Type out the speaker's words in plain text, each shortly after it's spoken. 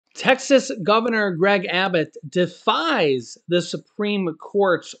Texas Governor Greg Abbott defies the Supreme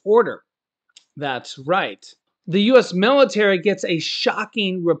Court's order. That's right. The U.S. military gets a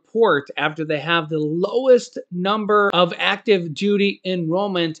shocking report after they have the lowest number of active duty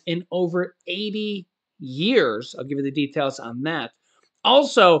enrollment in over 80 years. I'll give you the details on that.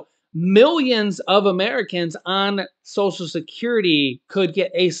 Also, millions of Americans on Social Security could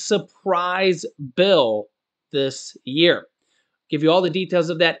get a surprise bill this year. Give you all the details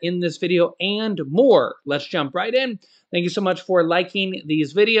of that in this video and more. Let's jump right in. Thank you so much for liking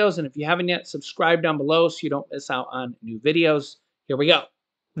these videos. And if you haven't yet, subscribe down below so you don't miss out on new videos. Here we go.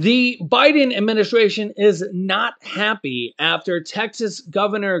 The Biden administration is not happy after Texas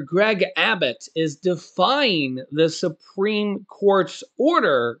Governor Greg Abbott is defying the Supreme Court's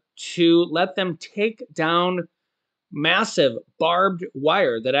order to let them take down massive barbed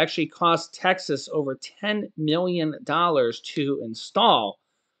wire that actually cost Texas over $10 million to install.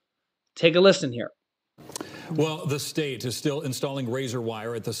 Take a listen here. Well, the state is still installing razor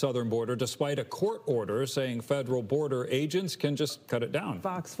wire at the southern border, despite a court order saying federal border agents can just cut it down.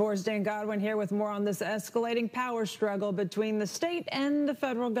 Fox 4's Dan Godwin here with more on this escalating power struggle between the state and the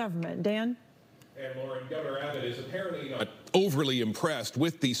federal government. Dan? And Lauren, Governor Abbott is apparently not overly impressed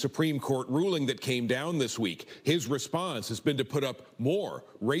with the Supreme Court ruling that came down this week. His response has been to put up more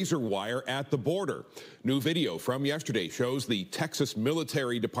razor wire at the border. New video from yesterday shows the Texas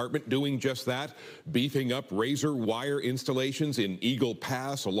Military Department doing just that, beefing up razor wire installations in Eagle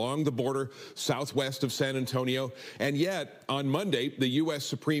Pass along the border southwest of San Antonio. And yet, on Monday, the U.S.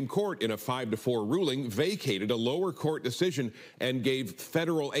 Supreme Court, in a 5-4 ruling, vacated a lower court decision and gave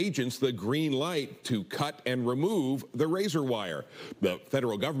federal agents the green light to cut and remove the razor wire. The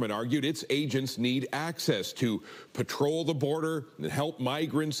federal government argued its agents need access to patrol the border and help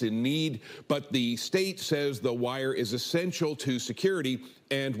migrants in need, but the state says the wire is essential to security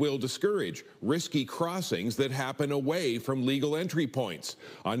and will discourage risky crossings that happen away from legal entry points.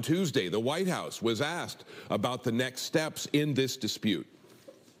 On Tuesday, the White House was asked about the next steps in this dispute.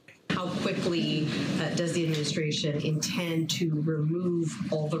 How quickly does the administration intend to remove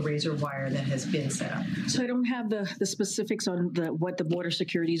all the razor wire that has been set up? So I don't have the specifics on what the border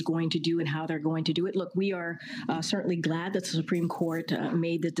security is going to do and how they're going to do it. Look, we are certainly glad that the Supreme Court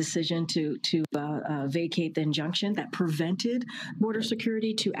made the decision to vacate the injunction that prevented border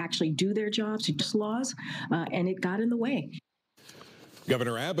security to actually do their jobs, to pass laws, and it got in the way.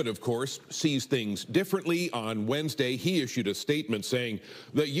 Governor Abbott, of course, sees things differently. On Wednesday, he issued a statement saying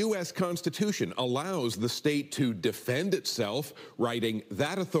the U.S. Constitution allows the state to defend itself, writing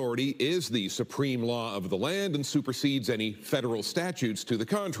that authority is the supreme law of the land and supersedes any federal statutes to the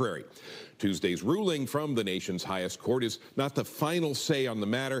contrary. Tuesday's ruling from the nation's highest court is not the final say on the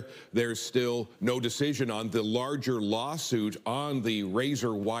matter. There's still no decision on the larger lawsuit on the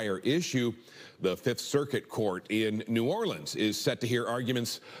razor wire issue. The Fifth Circuit Court in New Orleans is set to hear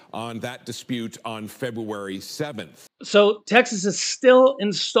arguments on that dispute on February 7th. So Texas is still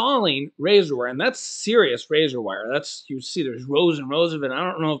installing razor wire, and that's serious razor wire. That's, you see there's rows and rows of it. I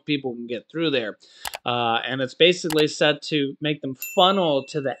don't know if people can get through there. And it's basically set to make them funnel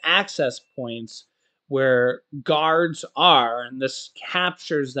to the access points where guards are, and this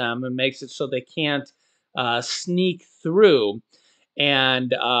captures them and makes it so they can't sneak through,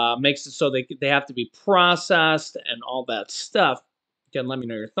 and makes it so they have to be processed and all that stuff. Again, let me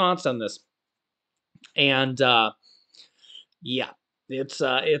know your thoughts on this. And yeah, it's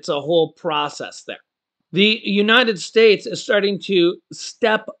a whole process there. The United States is starting to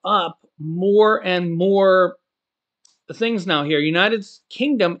step up more and more things now here. United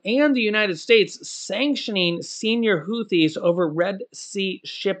Kingdom and the United States sanctioning senior Houthis over Red Sea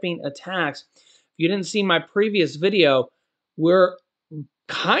shipping attacks. If you didn't see my previous video, we're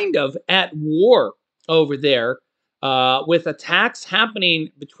kind of at war over there with attacks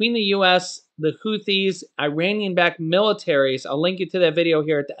happening between the U.S., the Houthis, Iranian-backed militaries. I'll link you to that video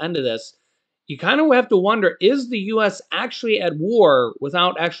here at the end of this. You kind of have to wonder, is the U.S. actually at war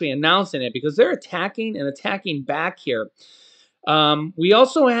without actually announcing it? Because they're attacking and attacking back here. We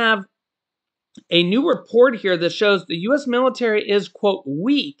also have a new report here that shows the U.S. military is, quote,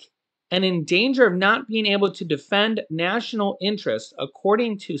 weak and in danger of not being able to defend national interests,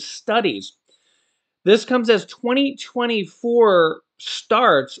 according to studies. This comes as 2024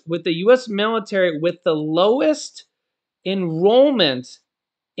 starts with the U.S. military with the lowest enrollment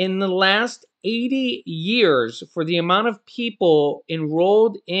in the last 80 years for the amount of people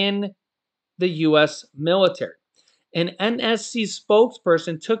enrolled in the U.S. military. An NSC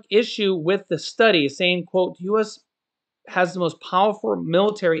spokesperson took issue with the study, saying, quote, the U.S. has the most powerful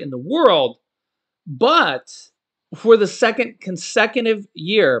military in the world, but For the second consecutive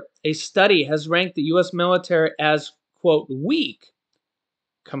year, a study has ranked the U.S. military as, quote, weak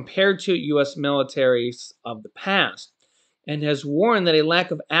compared to U.S. militaries of the past, and has warned that a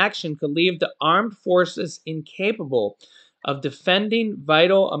lack of action could leave the armed forces incapable of defending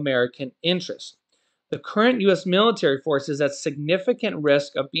vital American interests. The current U.S. military force is at significant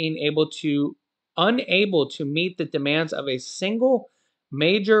risk of being unable to meet the demands of a single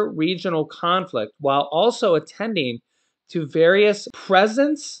major regional conflict while also attending to various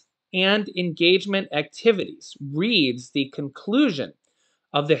presence and engagement activities, reads the conclusion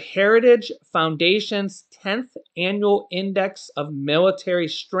of the Heritage Foundation's 10th Annual Index of Military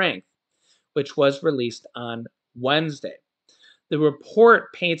Strength, which was released on Wednesday. The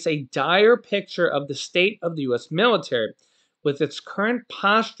report paints a dire picture of the state of the U.S. military, with its current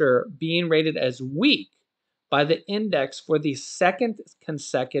posture being rated as weak by the index for the second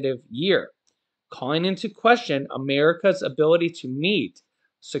consecutive year, calling into question America's ability to meet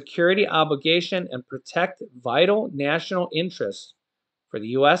security obligation and protect vital national interests for the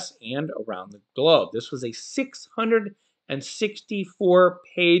U.S. and around the globe. This was a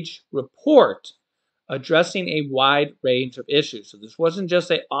 664-page report addressing a wide range of issues. So this wasn't just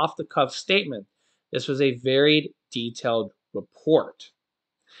an off-the-cuff statement. This was a very detailed report,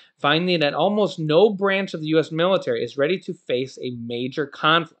 finding that almost no branch of the U.S. military is ready to face a major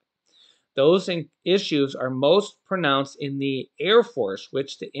conflict. Those issues are most pronounced in the Air Force,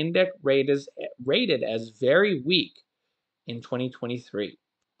 which the index rated as very weak in 2023.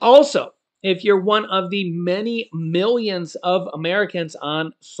 Also, if you're one of the many millions of Americans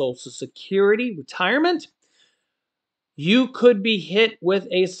on Social Security retirement, you could be hit with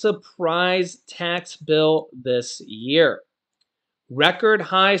a surprise tax bill this year. Record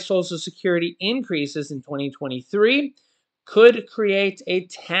high Social Security increases in 2023 could create a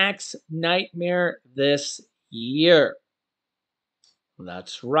tax nightmare this year.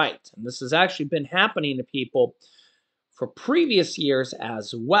 That's right. And this has actually been happening to people for previous years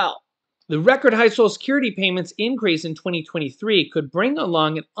as well. The record high Social Security payments increase in 2023 could bring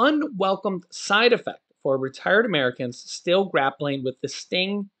along an unwelcome side effect for retired Americans still grappling with the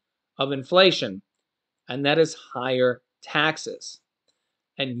sting of inflation, and that is higher taxes.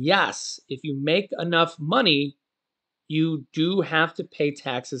 And yes, if you make enough money, you do have to pay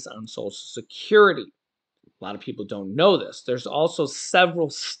taxes on Social Security. A lot of people don't know this. There's also several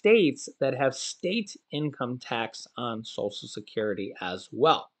states that have state income tax on Social Security as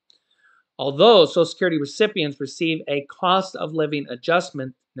well. Although Social Security recipients receive a cost of living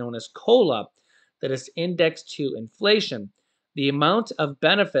adjustment known as COLA that is indexed to inflation, the amount of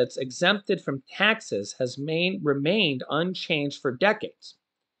benefits exempted from taxes has remained unchanged for decades.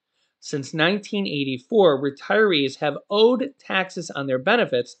 Since 1984, retirees have owed taxes on their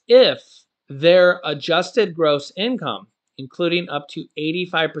benefits if their adjusted gross income, including up to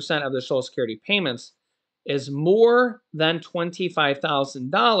 85% of their Social Security payments, is more than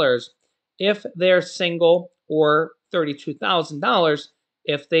 $25,000 if they're single, or $32,000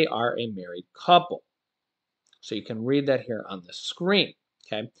 if they are a married couple. So you can read that here on the screen,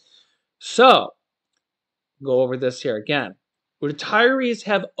 okay? So, go over this here again. Retirees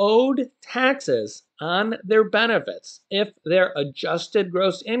have owed taxes on their benefits if their adjusted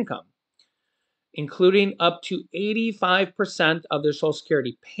gross income, including up to 85% of their Social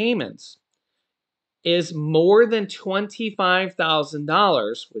Security payments, is more than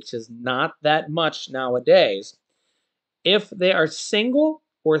 $25,000, which is not that much nowadays, if they are single,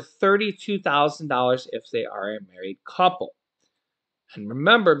 or $32,000 if they are a married couple. And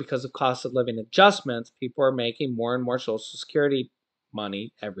remember, because of cost of living adjustments, people are making more and more Social Security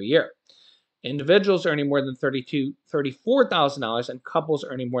money every year. Individuals earning more than $34,000 and couples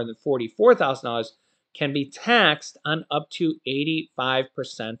earning more than $44,000 can be taxed on up to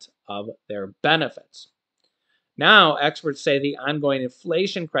 85% of their benefits. Now, experts say the ongoing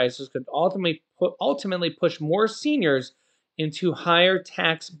inflation crisis could ultimately push more seniors into higher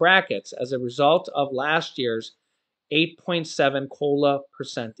tax brackets as a result of last year's 8.7 COLA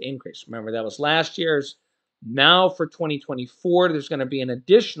percent increase. Remember, that was last year's. Now for 2024, there's going to be an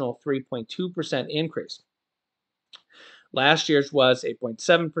additional 3.2% increase. Last year's was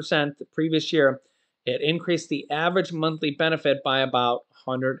 8.7%. The previous year, it increased the average monthly benefit by about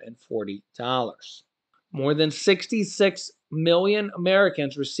 $140. More than 66 million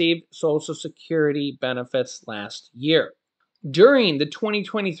Americans received Social Security benefits last year. During the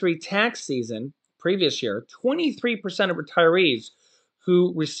 2023 tax season, previous year, 23% of retirees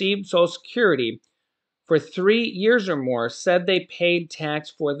who received Social Security for 3 years or more said they paid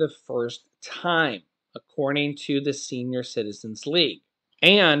tax for the first time, according to the Senior Citizens League.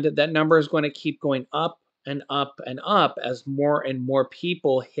 And that number is going to keep going up and up as more and more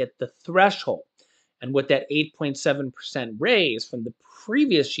people hit the threshold. And with that 8.7% raise from the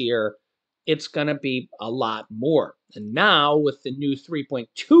previous year, it's going to be a lot more. And now with the new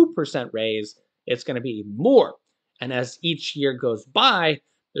 3.2% raise, it's going to be even more. And as each year goes by,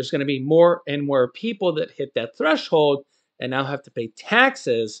 there's going to be more and more people that hit that threshold and now have to pay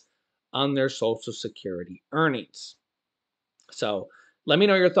taxes on their Social Security earnings. So let me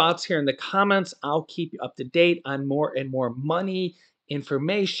know your thoughts here in the comments. I'll keep you up to date on more and more money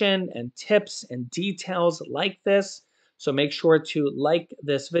information and tips and details like this. So make sure to like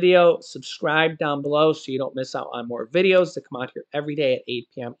this video, subscribe down below so you don't miss out on more videos that come out here every day at 8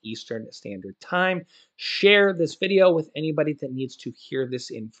 p.m. Eastern Standard Time. Share this video with anybody that needs to hear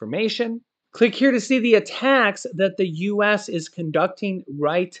this information. Click here to see the attacks that the U.S. is conducting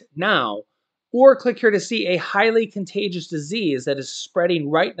right now, or click here to see a highly contagious disease that is spreading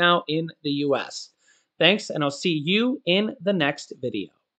right now in the U.S. Thanks, and I'll see you in the next video.